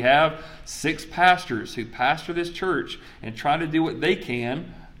church, we have 6 pastors who pastor this church and try to do what they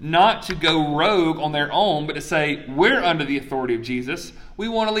can, not to go rogue on their own, but to say, we're under the authority of Jesus. We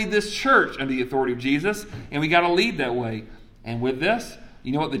want to lead this church under the authority of Jesus, and we got to lead that way. And with this,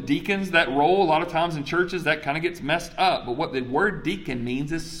 you know what, the deacons, that role, a lot of times in churches, that kind of gets messed up. But what the word deacon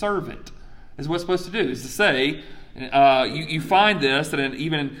means is servant, is what it's supposed to do, is to say, you find this,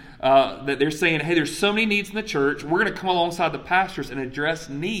 that they're saying, hey, there's so many needs in the church. We're going to come alongside the pastors and address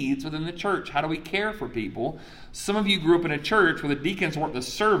needs within the church. How do we care for people? Some of you grew up in a church where the deacons weren't the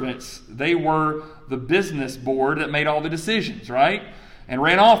servants. They were the business board that made all the decisions, right? And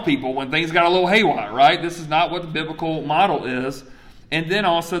ran off people when things got a little haywire, right? This is not what the biblical model is. And then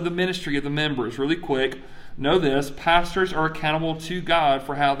also the ministry of the members. Really quick, know this. Pastors are accountable to God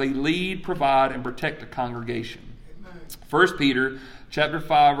for how they lead, provide, and protect the congregation. 1 Peter chapter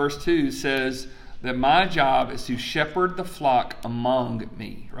 5, verse 2 says that my job is to shepherd the flock among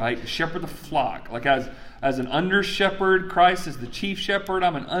me, right? Shepherd the flock. Like as an under-shepherd, Christ is the chief shepherd.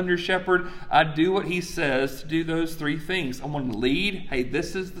 I'm an under-shepherd. I do what He says to do those 3 things. I want to lead. Hey,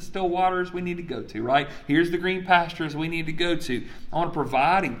 this is the still waters we need to go to, right? Here's the green pastures we need to go to. I want to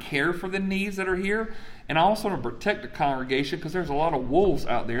provide and care for the needs that are here. And I also want to protect the congregation because there's a lot of wolves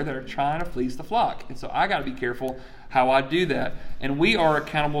out there that are trying to fleece the flock. And so I got to be careful how I do that. And we are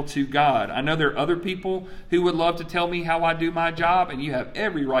accountable to God. I know there are other people who would love to tell me how I do my job, and you have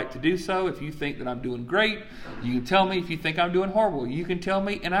every right to do so. If you think that I'm doing great, you can tell me. If you think I'm doing horrible, you can tell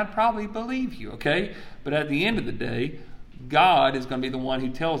me, and I'd probably believe you, okay? But at the end of the day, God is going to be the one who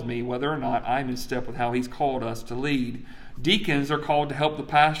tells me whether or not I'm in step with how He's called us to lead. Deacons are called to help the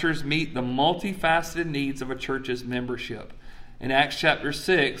pastors meet the multifaceted needs of a church's membership. In Acts chapter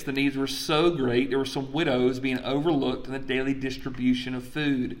 6, the needs were so great, there were some widows being overlooked in the daily distribution of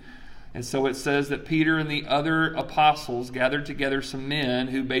food. And so it says that Peter and the other apostles gathered together some men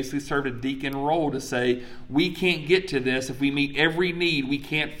who basically served a deacon role to say, we can't get to this if we meet every need. We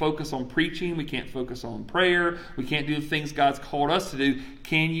can't focus on preaching. We can't focus on prayer. We can't do the things God's called us to do.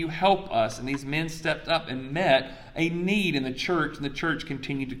 Can you help us? And these men stepped up and met a need in the church, and the church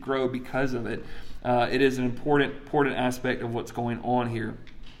continued to grow because of it. It is an important aspect of what's going on here.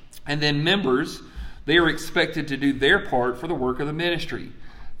 And then members, they are expected to do their part for the work of the ministry.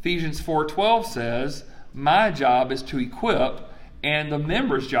 Ephesians 4:12 says, my job is to equip, and the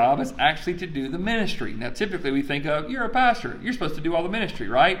member's job is actually to do the ministry. Now, typically we think of, you're a pastor, you're supposed to do all the ministry,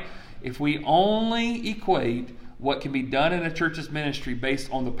 right? If we only equate what can be done in a church's ministry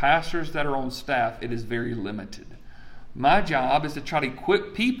based on the pastors that are on staff, it is very limited. My job is to try to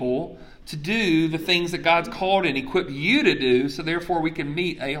equip people to do the things that God's called and equip you to do, so therefore we can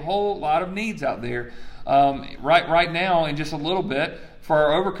meet a whole lot of needs out there. Right now, in just a little bit, for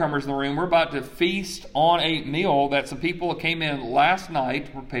our overcomers in the room, we're about to feast on a meal that some people came in last night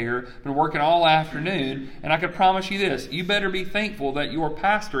to prepare, been working all afternoon, and I can promise you this, you better be thankful that your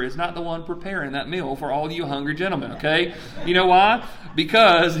pastor is not the one preparing that meal for all you hungry gentlemen, okay? You know why?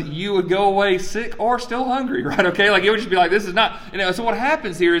 Because you would go away sick or still hungry, right? Okay, like it would just be like, this is not, so what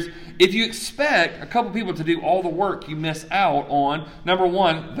happens here is, if you expect a couple people to do all the work, you miss out on, number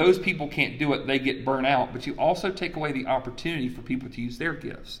one, those people can't do it, they get burnt out, but you also take away the opportunity for people to use their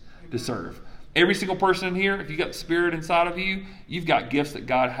gifts to serve. Every single person in here, if you've got the Spirit inside of you, you've got gifts that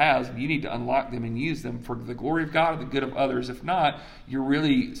God has, and you need to unlock them and use them for the glory of God and the good of others. If not, you're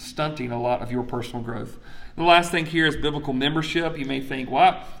really stunting a lot of your personal growth. The last thing here is biblical membership. You may think,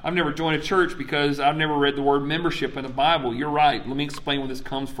 well, I've never joined a church because I've never read the word membership in the Bible. You're right. Let me explain where this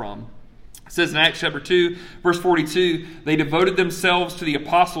comes from. It says in Acts chapter 2, verse 42, they devoted themselves to the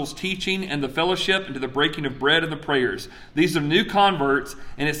apostles' teaching and the fellowship and to the breaking of bread and the prayers. These are new converts,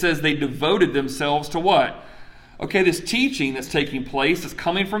 and it says they devoted themselves to what? okay, this teaching that's taking place is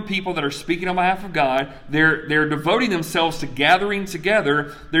coming from people that are speaking on behalf of God. They're devoting themselves to gathering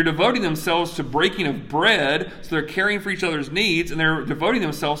together. They're devoting themselves to breaking of bread. So they're caring for each other's needs, and they're devoting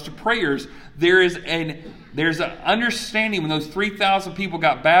themselves to prayers. There's an understanding when those 3,000 people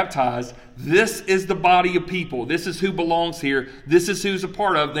got baptized, this is the body of people. This is who belongs here. This is who's a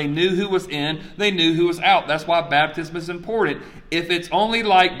part of. They knew who was in. They knew who was out. That's why baptism is important. If it's only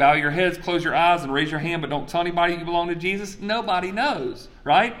like bow your heads, close your eyes, and raise your hand, but don't tell anybody you belong to Jesus, nobody knows,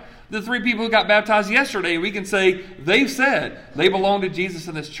 right? The 3 people who got baptized yesterday, we can say they've said they belong to Jesus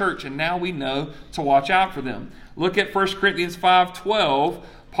in this church, and now we know to watch out for them. Look at 1 Corinthians 5:12.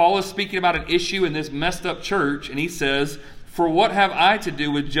 Paul is speaking about an issue in this messed up church, and he says, "For what have I to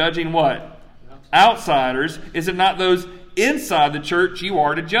do with judging" what? Outsiders. Is it not those inside the church you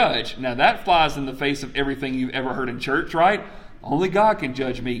are to judge? Now that flies in the face of everything you've ever heard in church, right? Only God can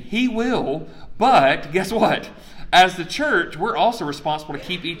judge me. He will, but guess what? As the church, we're also responsible to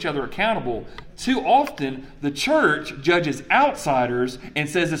keep each other accountable. Too often, the church judges outsiders and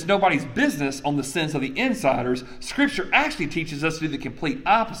says it's nobody's business on the sins of the insiders. Scripture actually teaches us to do the complete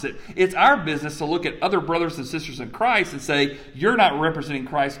opposite. It's our business to look at other brothers and sisters in Christ and say, you're not representing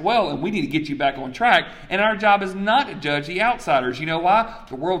Christ well, and we need to get you back on track. And our job is not to judge the outsiders. You know why?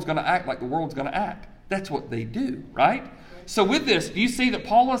 The world's going to act like the world's going to act. That's what they do, right? So with this, do you see that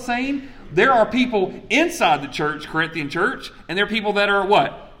Paul is saying there are people inside the church, Corinthian church, and there are people that are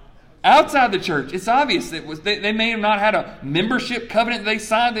what? Outside the church. It's obvious. They may have not had a membership covenant they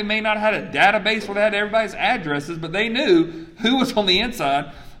signed. They may not have had a database where they had everybody's addresses, but they knew who was on the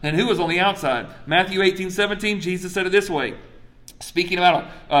inside and who was on the outside. Matthew 18:17, Jesus said it this way. Speaking about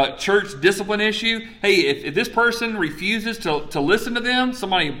a church discipline issue, hey, if this person refuses to listen to them,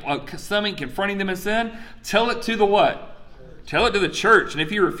 somebody confronting them in sin, tell it to the what? Tell it to the church. And if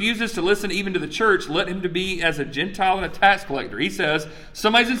he refuses to listen even to the church, let him to be as a Gentile and a tax collector. He says,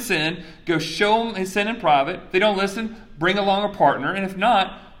 somebody's in sin, go show them his sin in private. If they don't listen, bring along a partner. And if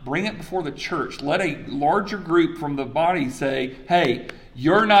not, bring it before the church. Let a larger group from the body say, hey,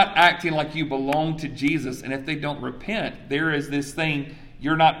 you're not acting like you belong to Jesus. And if they don't repent, there is this thing,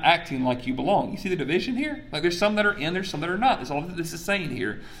 you're not acting like you belong. You see the division here? Like there's some that are in, there's some that are not. That's all that this is saying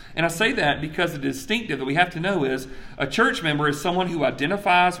here. And I say that because the distinctive that we have to know is a church member is someone who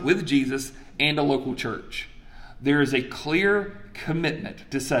identifies with Jesus and a local church. There is a clear commitment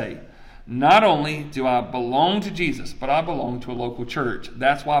to say, not only do I belong to Jesus, but I belong to a local church.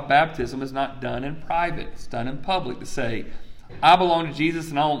 That's why baptism is not done in private. It's done in public to say, I belong to Jesus,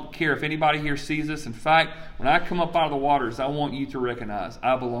 and I don't care if anybody here sees this. In fact, when I come up out of the waters, I want you to recognize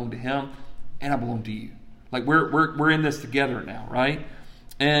I belong to Him and I belong to you. Like we're in this together now, right?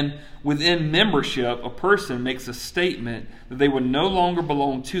 And within membership, a person makes a statement that they would no longer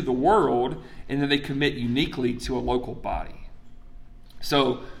belong to the world and that they commit uniquely to a local body.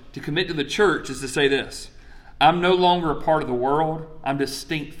 So to commit to the church is to say this: I'm no longer a part of the world. I'm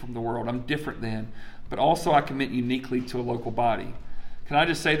distinct from the world. I'm different than. But also I commit uniquely to a local body. Can I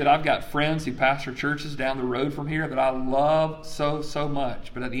just say that I've got friends who pastor churches down the road from here that I love so, so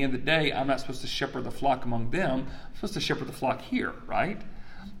much. But at the end of the day, I'm not supposed to shepherd the flock among them. I'm supposed to shepherd the flock here, right?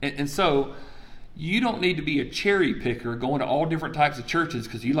 And so you don't need to be a cherry picker going to all different types of churches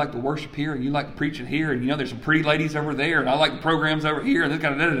because you like to worship here and you like to preaching here and you know there's some pretty ladies over there and I like the programs over here and this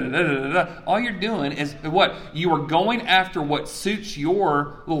kind of All you're doing is what? You are going after what suits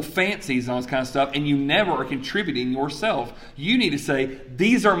your little fancies and all this kind of stuff, and you never are contributing yourself. You need to say,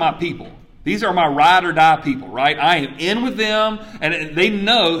 these are my people. These are my ride or die people, right? I am in with them, and they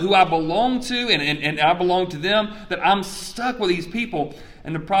know who I belong to, and I belong to them, that I'm stuck with these people.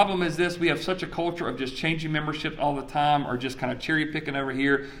 And the problem is this: we have such a culture of just changing membership all the time, or just kind of cherry picking over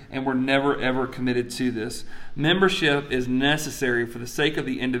here, and we're never ever committed to this. Membership is necessary for the sake of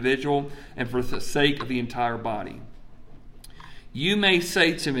the individual and for the sake of the entire body. You may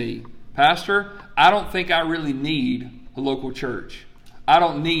say to me, Pastor, I don't think I really need a local church. I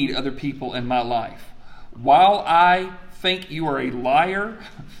don't need other people in my life. While I think you are a liar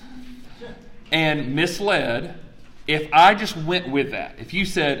and misled, if I just went with that, if you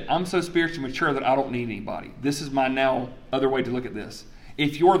said, I'm so spiritually mature that I don't need anybody, this is my now other way to look at this.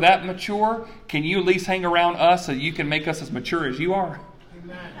 If you're that mature, can you at least hang around us so you can make us as mature as you are?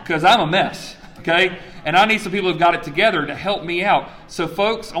 Because I'm a mess, okay? And I need some people who've got it together to help me out. So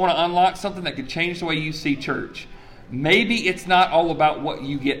folks, I want to unlock something that could change the way you see church. Maybe it's not all about what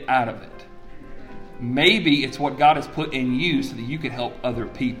you get out of it. Maybe it's what God has put in you so that you can help other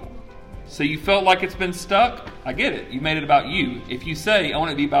people. So you felt like it's been stuck? I get it. You made it about you. If you say, I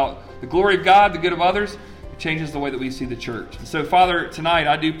want it to be about the glory of God, the good of others, it changes the way that we see the church. And so, Father, tonight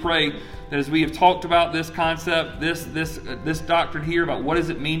I do pray that as we have talked about this concept, this doctrine here about what does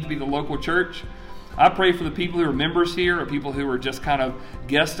it mean to be the local church, I pray for the people who are members here, or people who are just kind of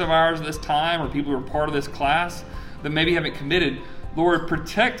guests of ours this time, or people who are part of this class that maybe haven't committed. Lord,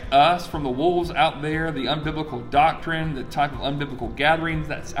 protect us from the wolves out there, the unbiblical doctrine, the type of unbiblical gatherings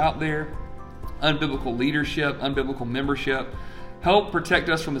that's out there, unbiblical leadership, unbiblical membership. Help protect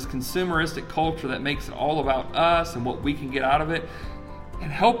us from this consumeristic culture that makes it all about us and what we can get out of it.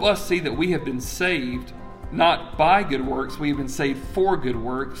 And help us see that we have been saved not by good works, we've been saved for good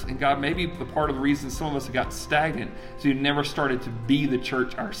works. And God, maybe the part of the reason some of us have got stagnant is we never started to be the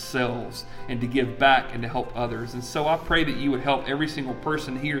church ourselves and to give back and to help others. And so I pray that you would help every single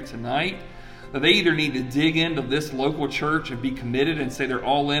person here tonight, that they either need to dig into this local church and be committed and say they're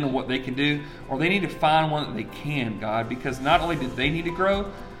all in on what they can do, or they need to find one that they can, God, because not only do they need to grow,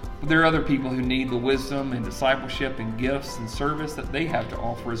 but there are other people who need the wisdom and discipleship and gifts and service that they have to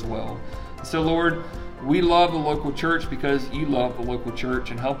offer as well. So Lord, we love the local church because you love the local church,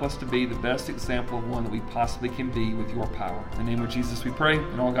 and help us to be the best example of one that we possibly can be with your power. In the name of Jesus we pray,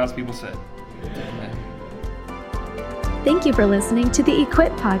 and all God's people said, Amen. Thank you for listening to the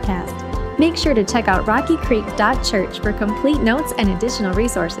Equip Podcast. Make sure to check out rockycreek.church for complete notes and additional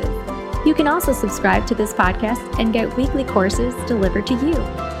resources. You can also subscribe to this podcast and get weekly courses delivered to you.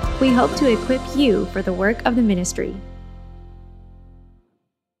 We hope to equip you for the work of the ministry.